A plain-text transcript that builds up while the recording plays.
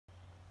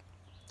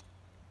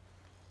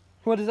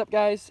What is up,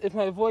 guys? If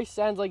my voice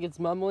sounds like it's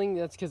mumbling,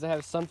 that's because I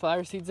have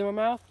sunflower seeds in my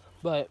mouth.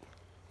 But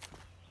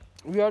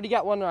we already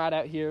got one rod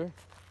out here.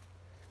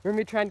 We're going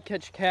to be trying to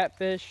catch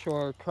catfish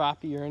or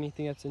crappie or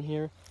anything that's in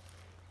here.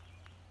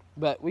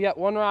 But we got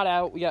one rod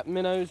out. We got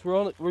minnows.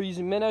 We're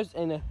using minnows,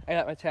 and I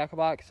got my tackle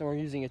box, and we're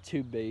using a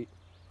tube bait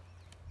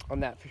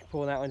on that fish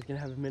pool. That one's going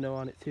to have a minnow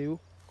on it too.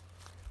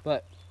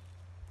 But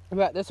we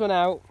got this one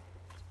out.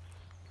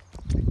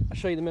 I'll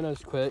show you the minnows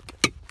quick.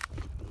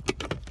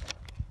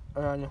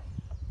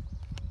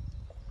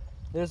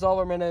 There's all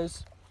our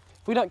minnows.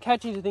 If we don't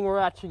catch anything, we're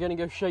actually going to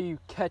go show you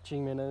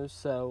catching minnows.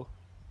 So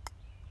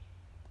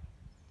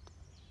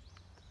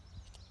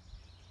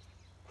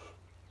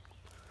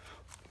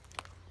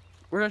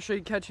we're going to show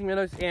you catching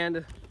minnows,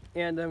 and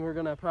then we're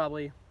going to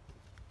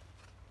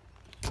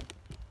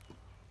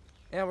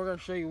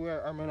show you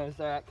where our minnows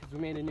are at, because we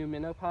made a new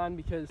minnow pond,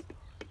 because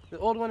the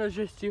old one was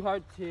just too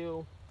hard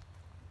to,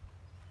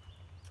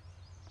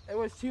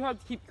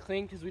 keep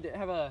clean because we didn't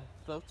have a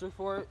filter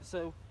for it.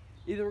 So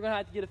either we're going to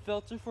have to get a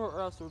filter for it,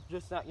 or else we're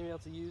just not going to be able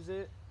to use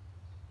it.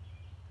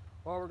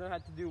 Or we're going to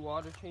have to do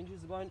water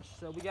changes a bunch.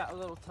 So we got a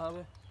little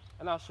tub,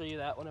 and I'll show you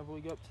that whenever we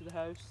go up to the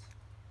house.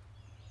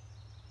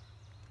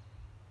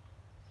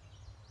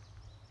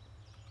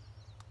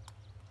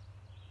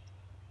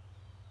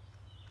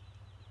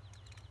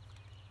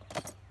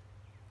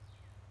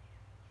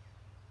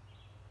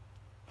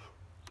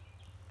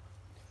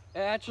 I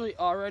actually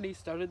already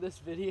started this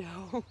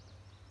video.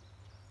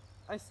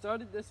 I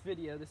started this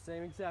video, the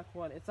same exact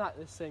one. It's not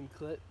the same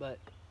clip, but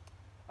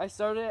I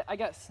started it, I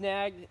got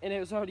snagged, and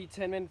it was already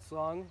 10 minutes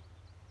long.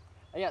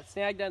 I got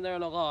snagged down there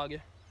on a log.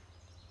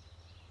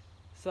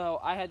 So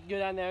I had to go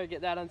down there,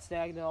 get that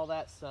unsnagged and all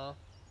that stuff.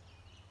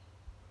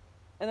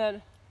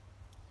 And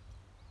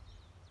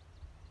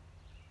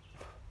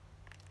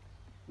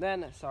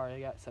then, sorry, I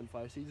got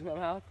sunflower seeds in my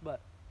mouth,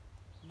 but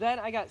then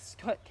I got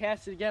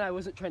casted again. I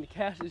wasn't trying to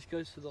cast, it just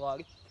goes to the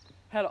log.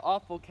 Had an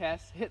awful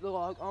cast, hit the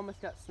log,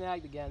 almost got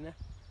snagged again.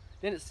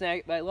 Didn't snag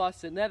it, but I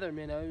lost another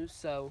minnow,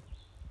 so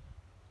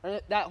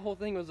that whole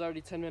thing was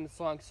already 10 minutes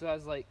long, so I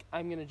was like,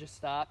 I'm gonna just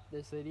stop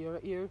this video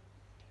right here,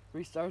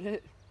 restart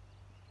it.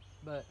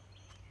 But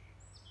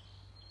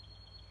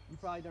you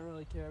probably don't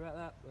really care about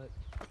that, but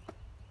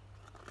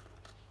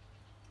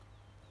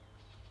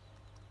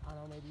I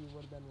don't know, maybe you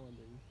would have been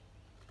wondering.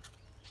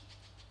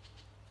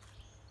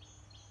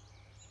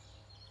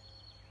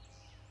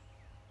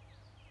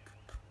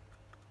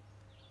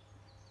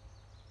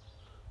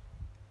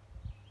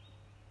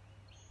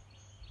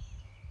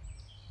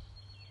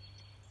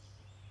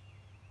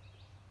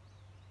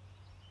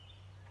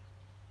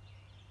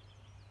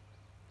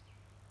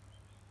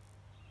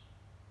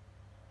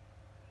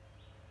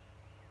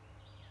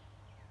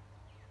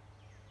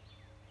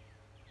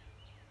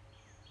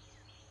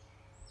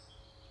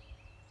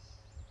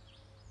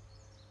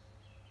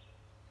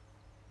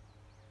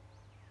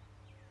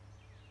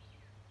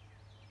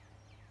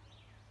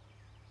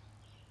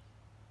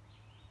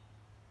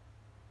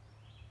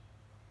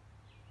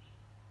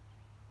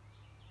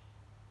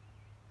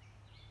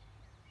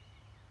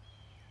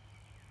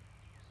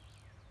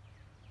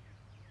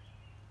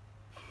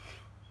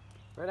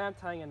 Right now I'm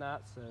tying a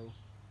knot, so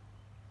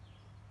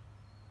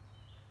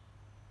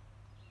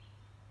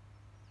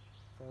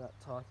if I'm not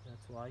talking,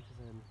 that's why, because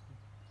I'm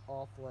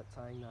awful at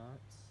tying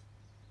knots.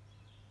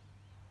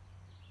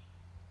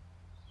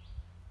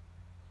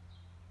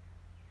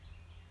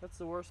 That's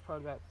the worst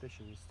part about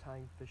fishing, is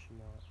tying fishing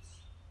knots.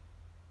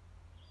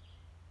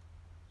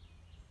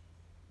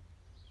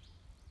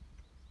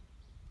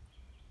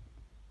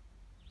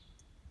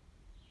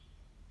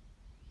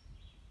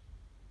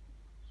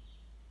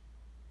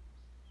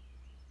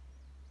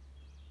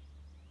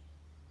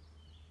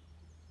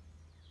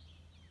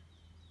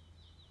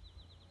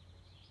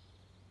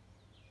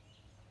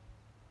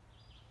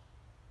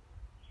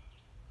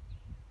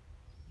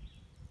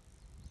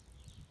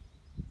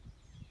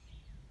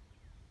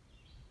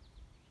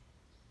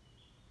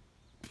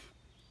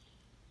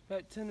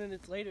 About 10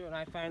 minutes later, and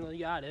I finally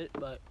got it,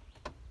 but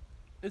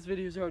this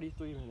video is already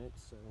 3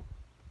 minutes, so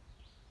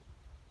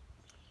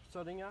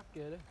starting off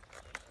good.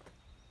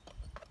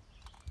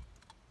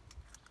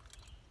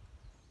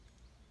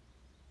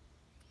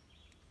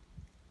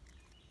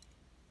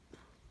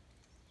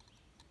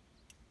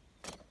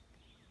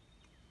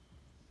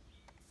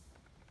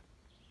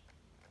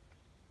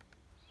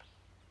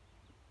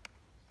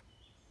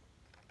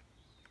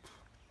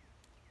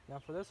 Now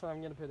for this one,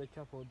 I'm going to put a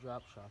couple of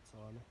drop shots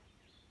on.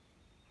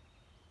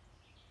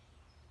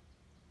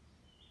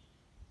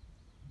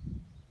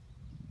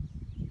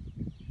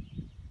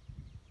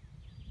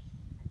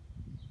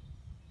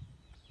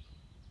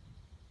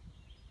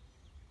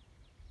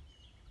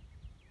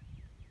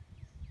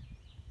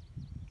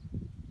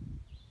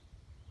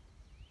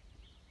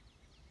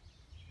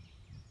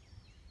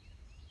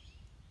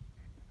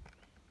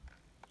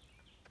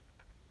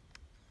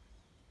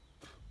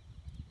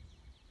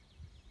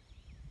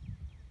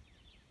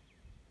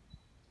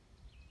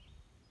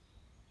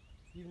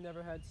 If you've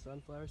never had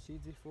sunflower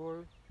seeds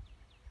before,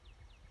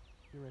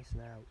 you're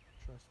missing out,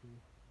 trust me.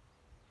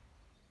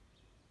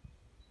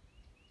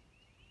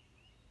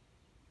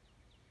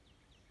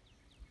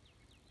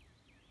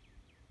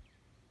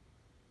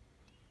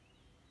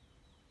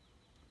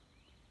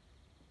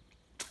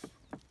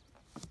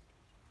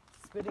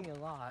 spitting a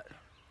lot.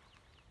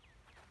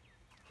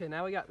 Okay,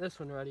 now we got this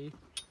one ready.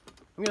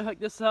 I'm gonna hook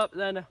this up,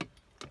 then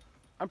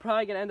I'm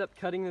probably gonna end up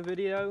cutting the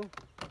video,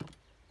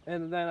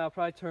 and then I'll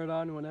probably turn it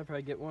on whenever I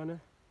get one.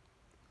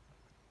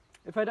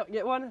 If I don't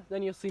get one,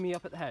 then you'll see me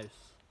up at the house.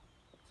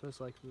 So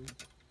it's likely.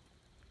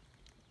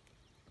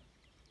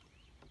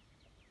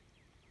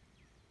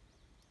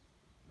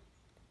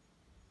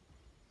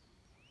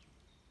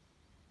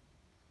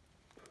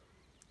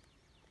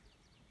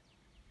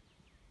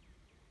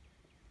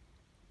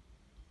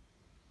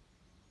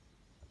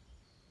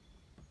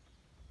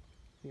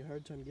 I have a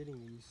hard time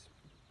getting these.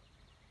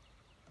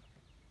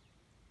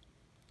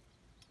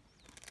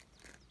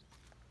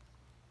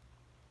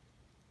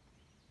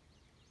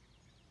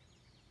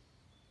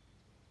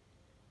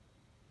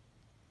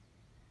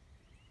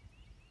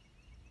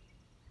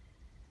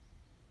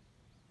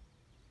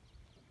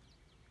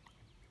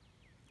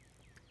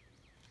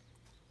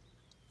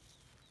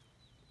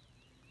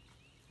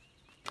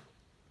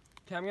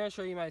 Okay, I'm gonna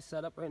show you my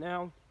setup right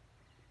now. I'm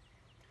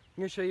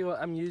gonna show you what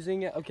I'm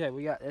using. Okay,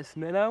 we got this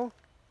minnow,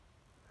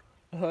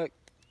 hook,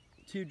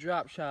 2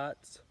 drop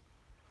shots.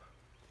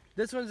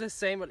 This one's the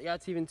same, but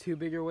it's even 2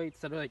 bigger weights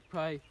that are like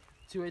probably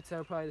 2 weights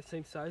that are probably the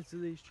same size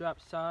as these drop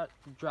shots.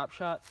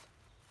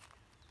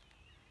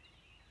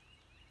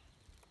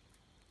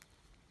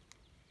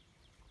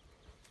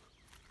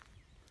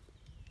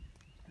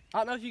 I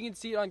don't know if you can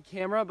see it on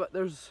camera, but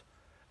there's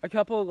a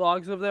couple of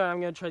logs over there. I'm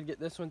gonna try to get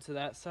this one to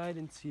that side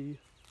and see.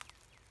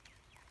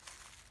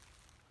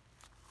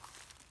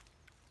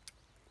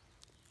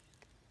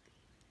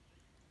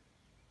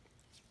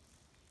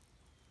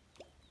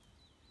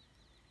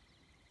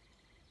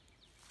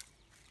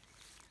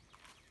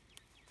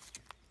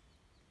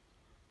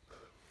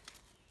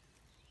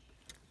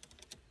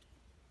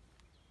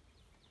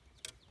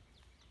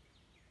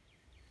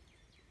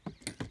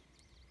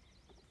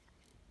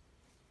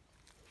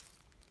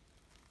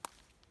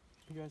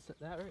 You gotta set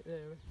that right there.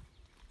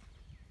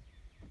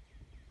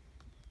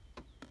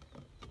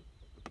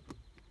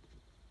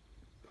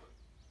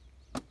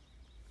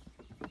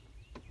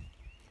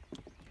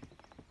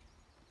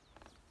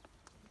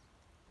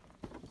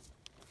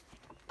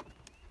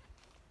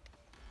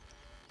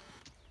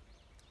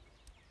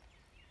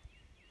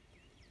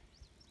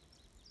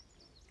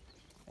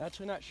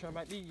 Actually, not sure. I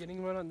might be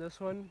getting one on this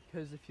one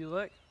because if you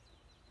look,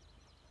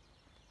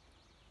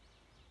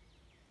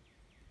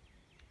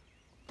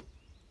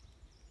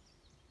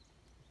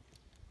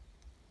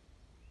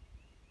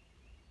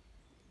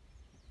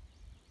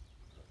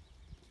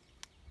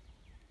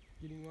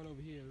 getting one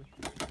over here.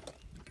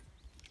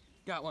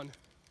 Got one.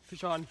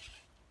 Fish on.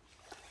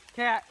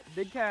 Cat.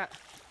 Big cat.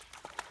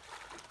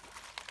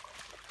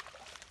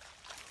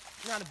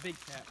 Not a big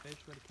catfish,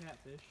 but a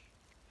catfish.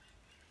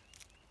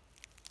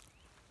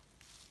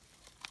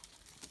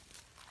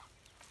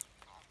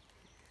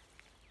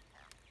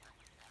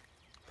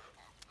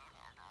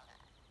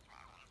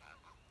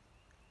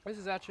 This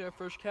is actually our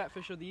first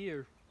catfish of the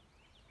year.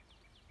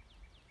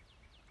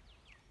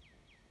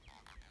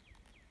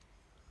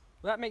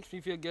 Well, that makes me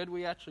feel good.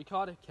 We actually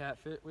caught a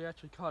catfish. We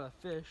actually caught a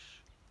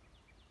fish.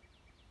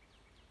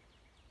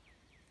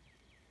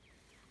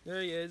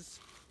 There he is.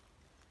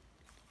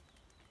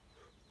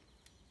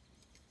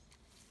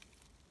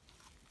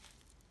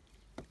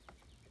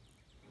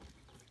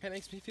 That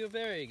makes me feel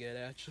very good,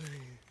 actually.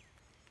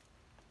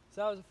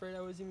 So I was afraid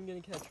I wasn't even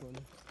going to catch one.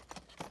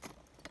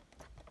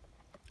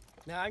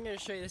 Now I'm going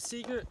to show you the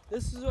secret.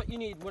 This is what you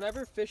need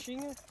whenever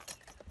fishing,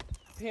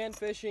 pan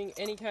fishing,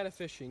 any kind of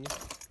fishing.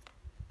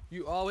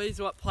 You always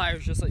want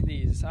pliers just like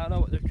these. I don't know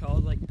what they're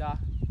called, like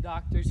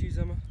doctors use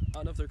them. I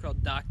don't know if they're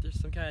called doctors,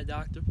 some kind of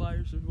doctor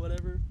pliers or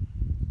whatever.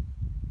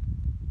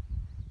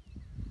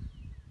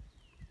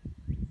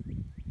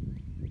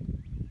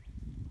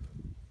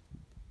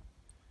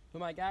 But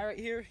my guy right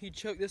here, he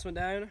choked this one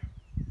down.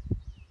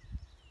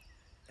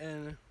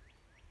 And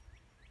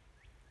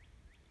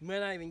he might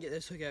not even get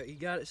this hook out. He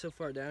got it so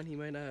far down, he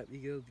might not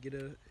be able to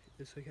get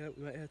this hook out.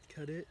 We might have to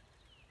cut it.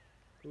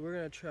 But we're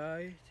going to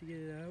try to get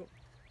it out.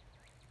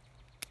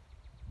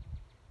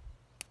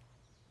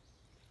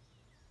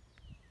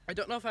 I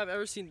don't know if I've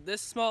ever seen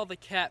this small of a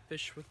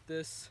catfish with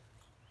this.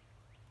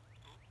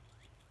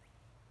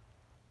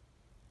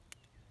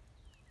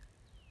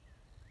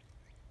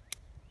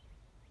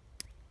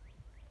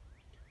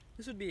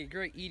 This would be a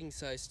great eating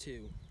size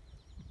too.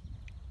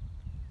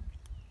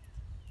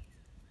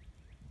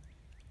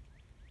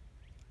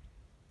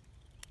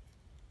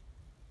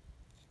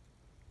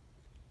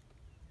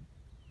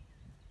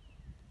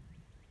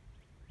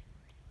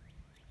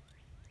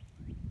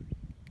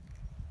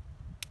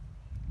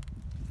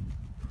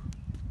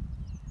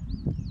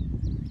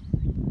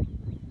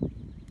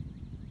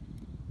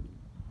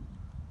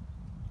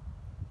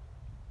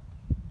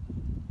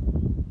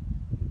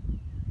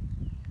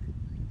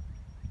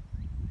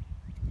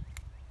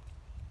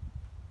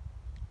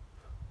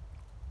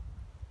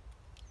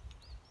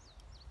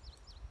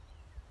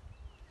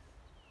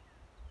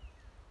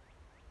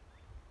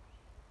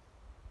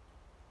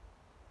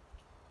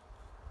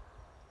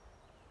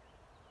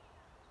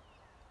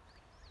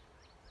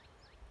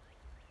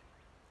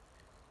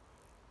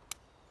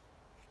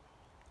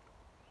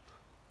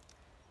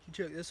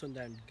 You choke this one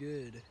down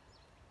good. Did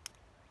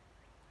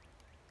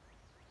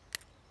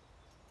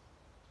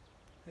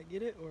I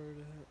get it or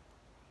did I...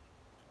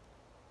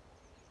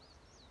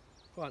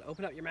 Come on,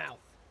 open up your mouth.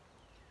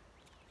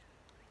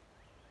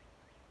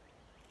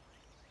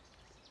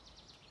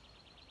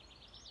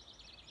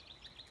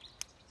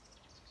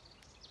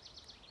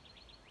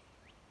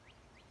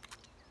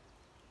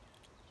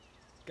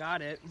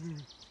 Got it.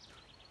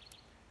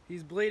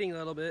 He's bleeding a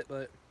little bit,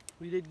 but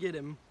we did get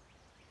him.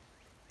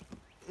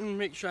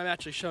 Make sure I'm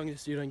actually showing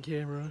this dude on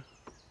camera.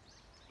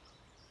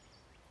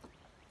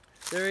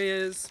 There he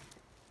is.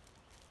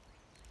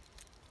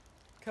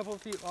 A couple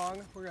of feet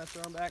long. We're gonna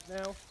throw him back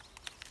now.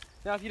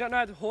 Now, if you don't know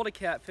how to hold a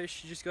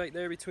catfish, you just go right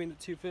there between the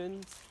two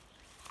fins.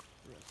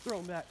 We're gonna throw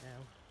him back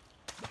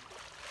now.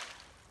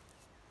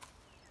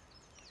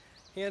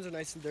 Hands are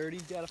nice and dirty.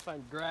 You gotta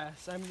find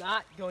grass. I'm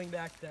not going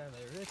back down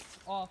there. It's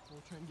awful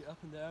trying to get up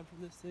and down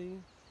from this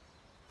thing.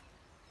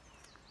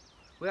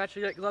 We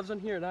actually got gloves on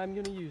here and I'm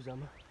gonna use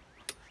them.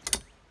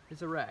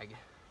 It's a rag,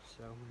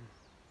 so.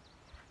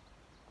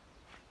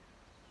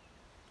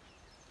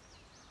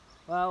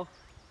 Well,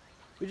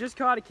 we just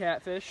caught a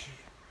catfish.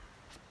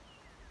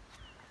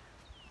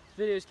 This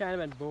video's kind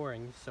of been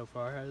boring so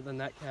far, other than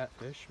that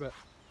catfish, but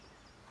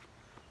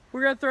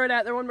we're gonna throw it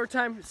out there one more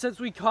time. Since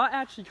we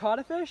actually caught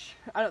a fish,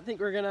 I don't think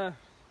we're gonna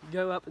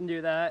go up and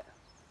do that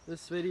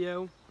this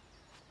video,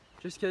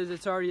 just because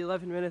it's already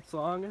 11 minutes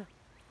long,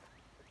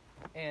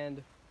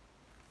 and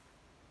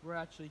we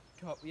actually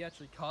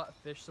caught a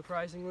fish,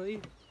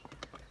 surprisingly.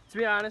 To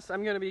be honest,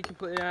 I'm gonna be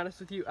completely honest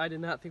with you, I did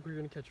not think we were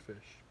gonna catch a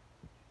fish.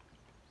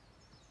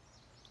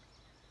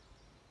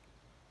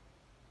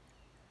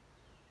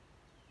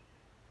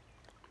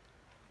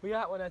 We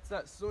got one that's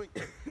not swimming.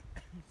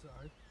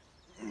 Sorry.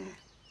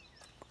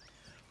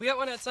 We got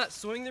one that's not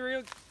swimming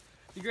the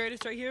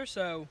greatest right here,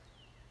 so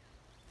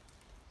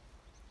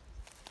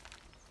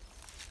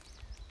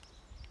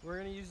we're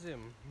gonna use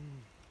him.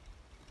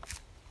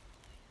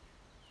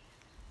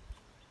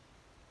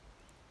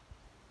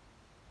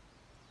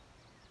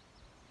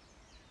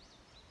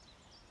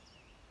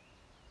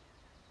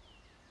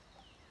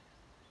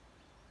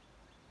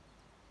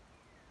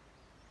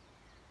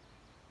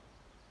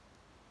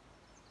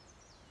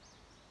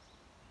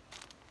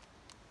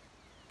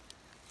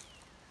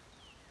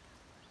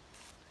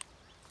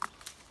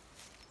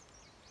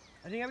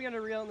 I think I'm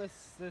gonna reel in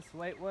this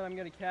white one. I'm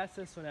gonna cast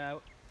this one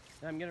out,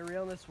 and I'm gonna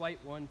reel in this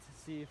white one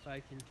to see if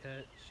I can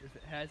catch, if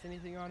it has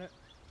anything on it,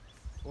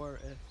 or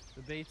if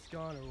the bait's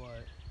gone or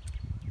what.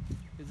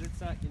 Because it's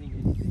not getting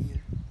anything.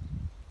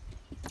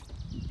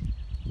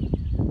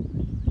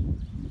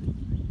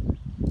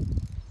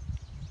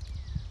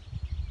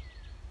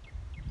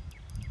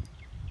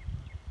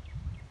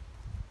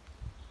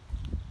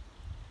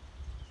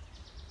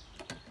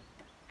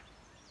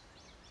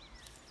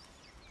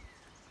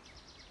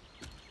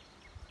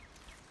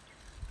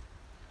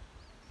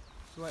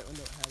 This white one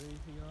don't have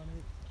anything on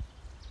it.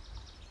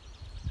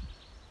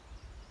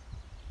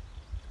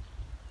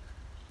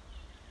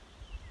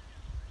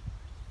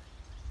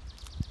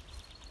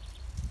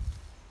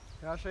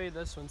 Here, I'll show you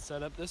this one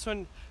setup. This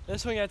one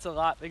gets a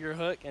lot bigger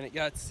hook, and it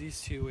got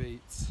these two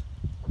weights.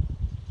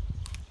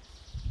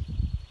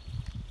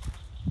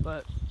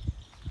 But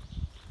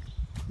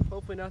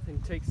hopefully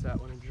nothing takes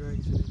that one and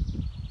drags it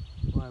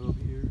while I'm over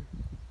here.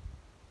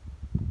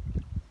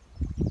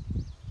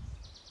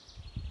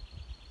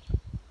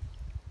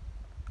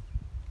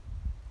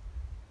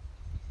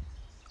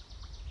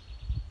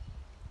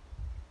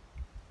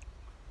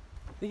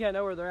 I think I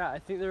know where they're at. I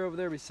think they're over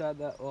there beside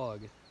that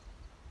log.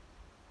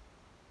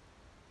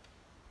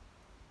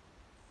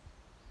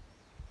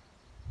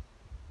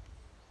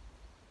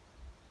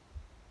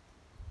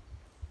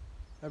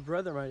 My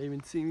brother might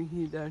even see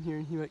me down here,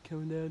 and he might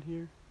come down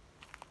here.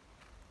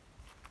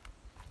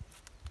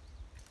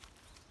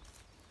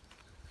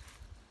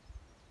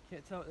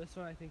 Can't tell. This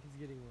one I think is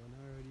getting one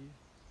already.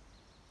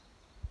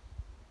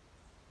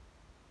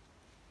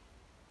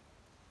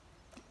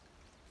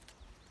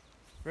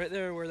 Right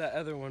there where that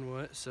other one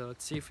went, so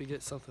let's see if we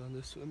get something on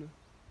this one.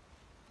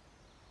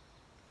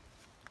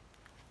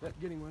 Yep,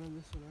 getting one on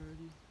this one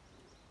already.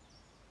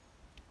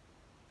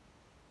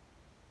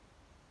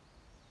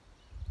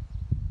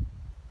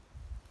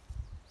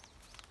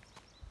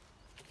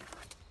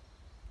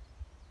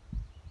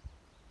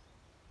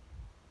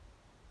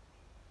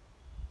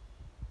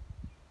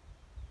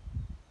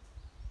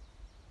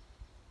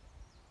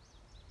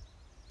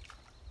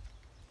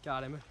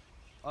 Got him.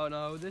 Oh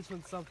no, this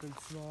one's something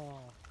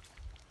small.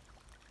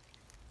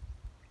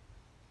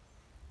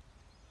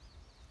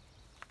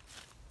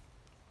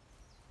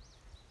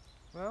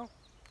 Well,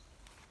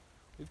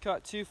 we've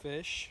caught two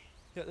fish.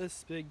 Got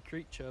this big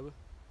creek chub.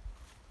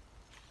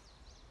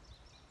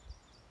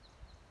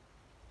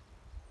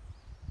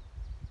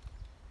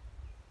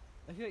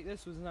 I feel like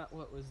this was not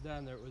what was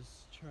down there, it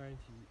was trying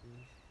to eat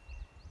this.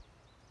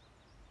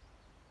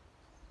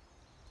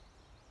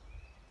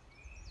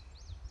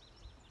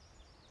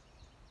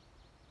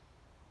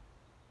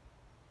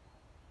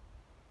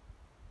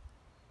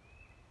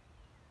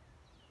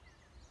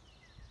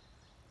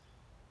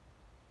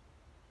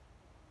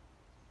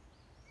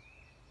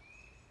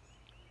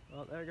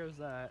 Well, there goes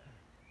that.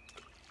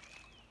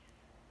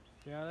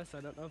 To be honest,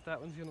 I don't know if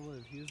that one's gonna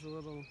live. He was a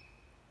little...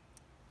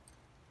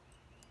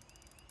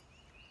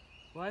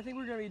 Well, I think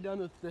we're gonna be done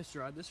with this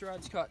rod. This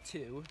rod's caught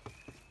 2.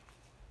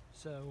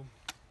 So,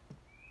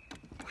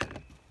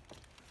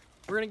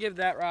 we're gonna give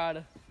that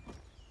rod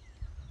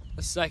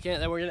a second,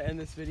 then we're gonna end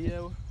this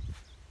video.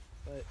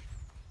 But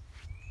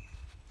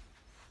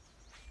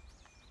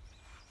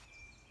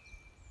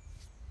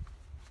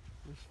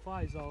there's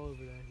flies all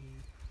over that here.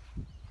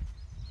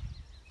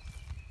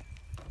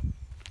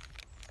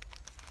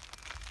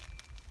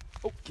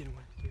 Oh, get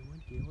one, get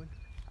one, get one.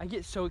 I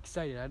get so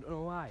excited, I don't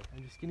know why.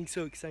 I'm just getting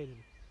so excited.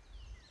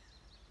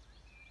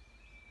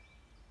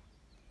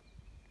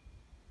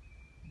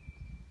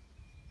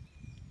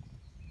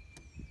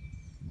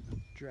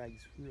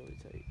 Drags really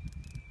tight.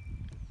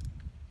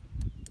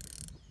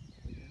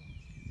 There we go.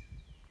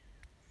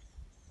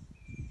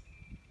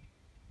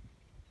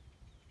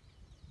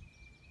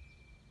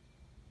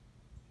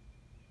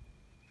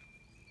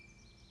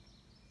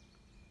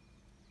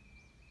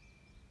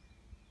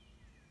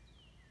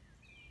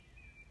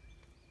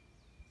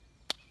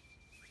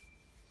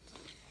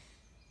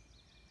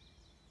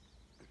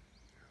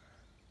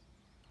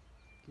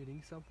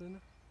 Getting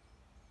something.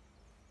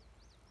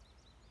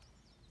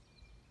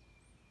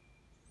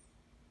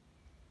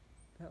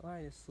 That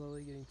line is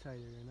slowly getting tighter,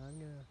 and I'm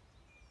gonna...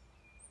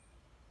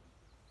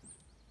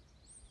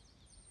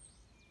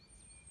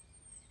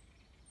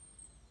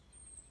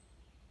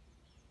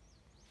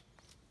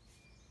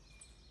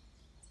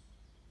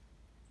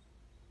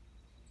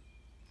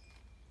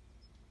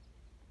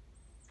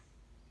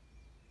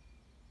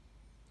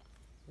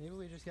 Maybe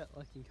we just got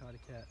lucky and caught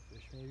a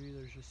catfish. Maybe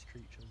there's just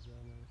creatures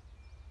down there.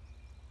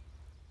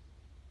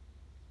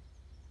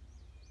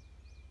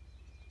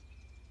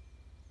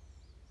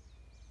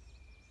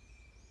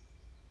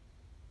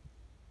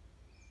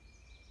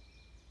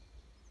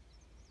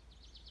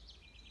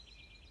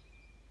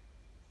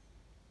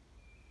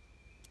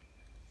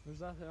 There's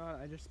nothing on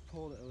it, I just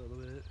pulled it a little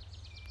bit.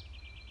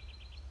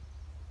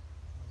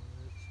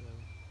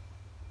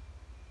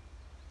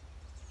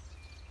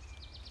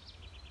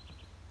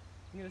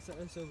 I'm gonna set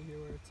this over here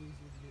where it's easier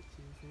to get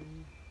to for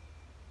me.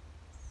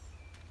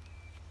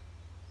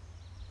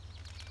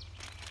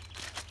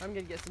 I'm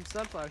gonna get some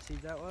sunflower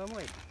seeds out while I'm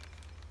waiting.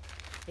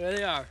 There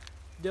they are,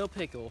 dill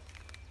pickle.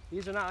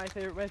 These are not my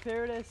favorite. My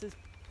favorite is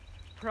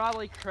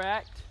probably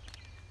cracked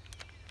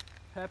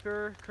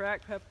pepper,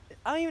 cracked pepper.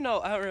 I don't even know,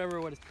 I don't remember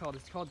what it's called.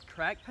 It's called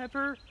cracked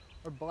pepper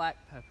or black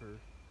pepper.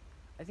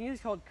 I think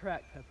it's called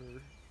cracked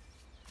pepper.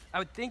 I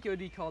would think it would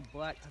be called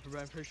black pepper, but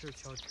I'm pretty sure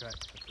it's called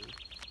cracked pepper.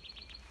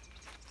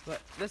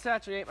 But this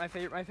actually ain't my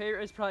favorite. My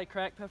favorite is probably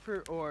cracked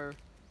pepper or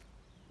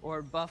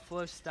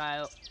buffalo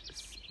style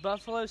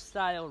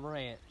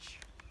ranch.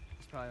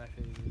 It's probably my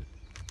favorite.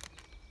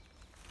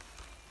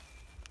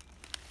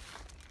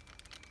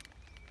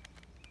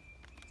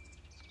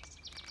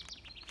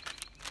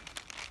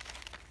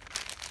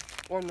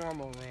 Or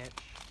normal ranch.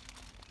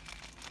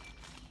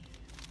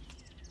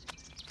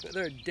 But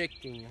they're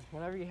addicting.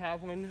 Whenever you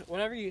have one,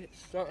 whenever you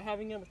start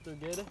having them, if they're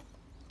good,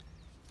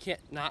 can't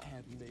not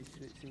have them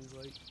basically, it seems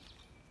like.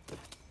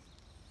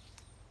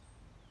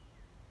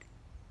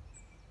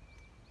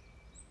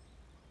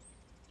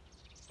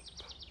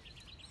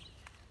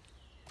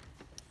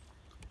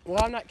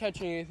 Well, I'm not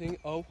catching anything.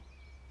 Oh.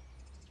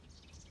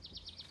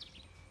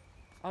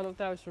 I don't know if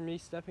that was from me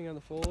stepping on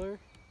the fuller.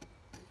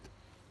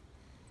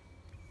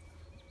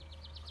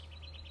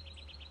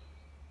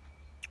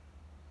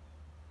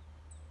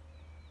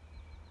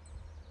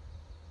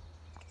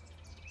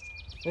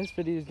 This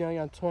video is going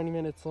on 20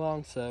 minutes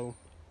long, so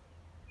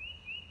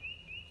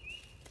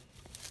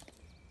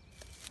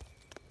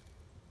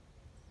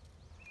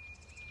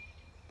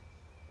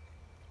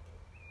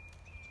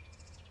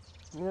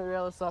I'm gonna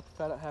reel this up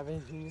if I don't have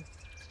anything.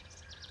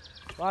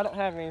 Well, I don't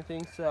have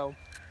anything, so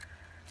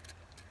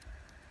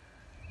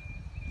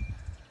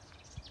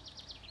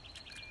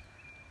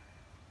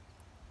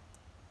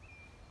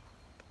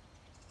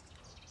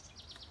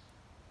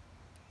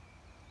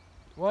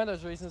one of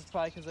those reasons is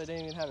probably because I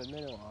didn't even have a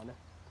minnow on it.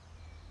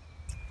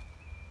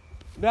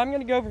 But I'm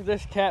gonna go for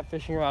this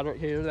catfishing rod right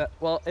here.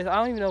 Well, I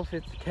don't even know if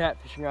it's a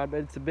catfishing rod,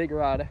 but it's a big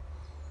rod.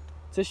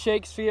 It's a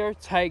Shakespeare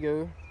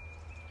Tiger.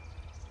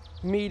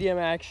 Medium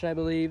action, I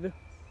believe.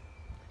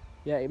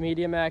 Yeah,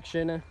 medium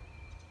action.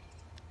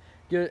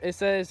 It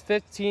says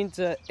 8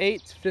 to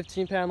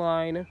 15 pound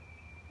line.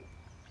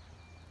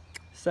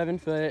 7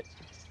 foot.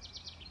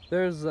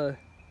 There's a...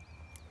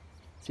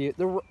 See,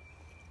 the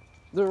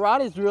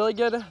rod is really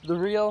good. The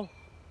reel...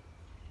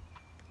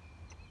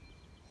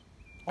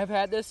 I've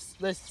had this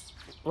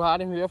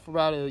rod and reel for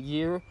about a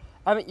year.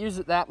 I haven't used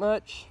it that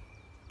much.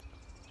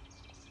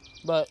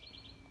 But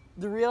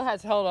the reel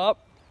has held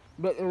up.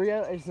 But the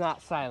reel is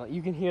not silent.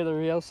 You can hear the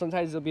reel.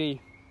 Sometimes it'll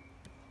be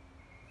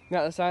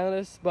not the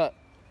silentest. But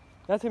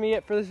that's going to be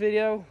it for this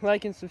video.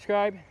 Like and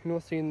subscribe. And we'll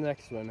see you in the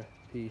next one.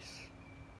 Peace.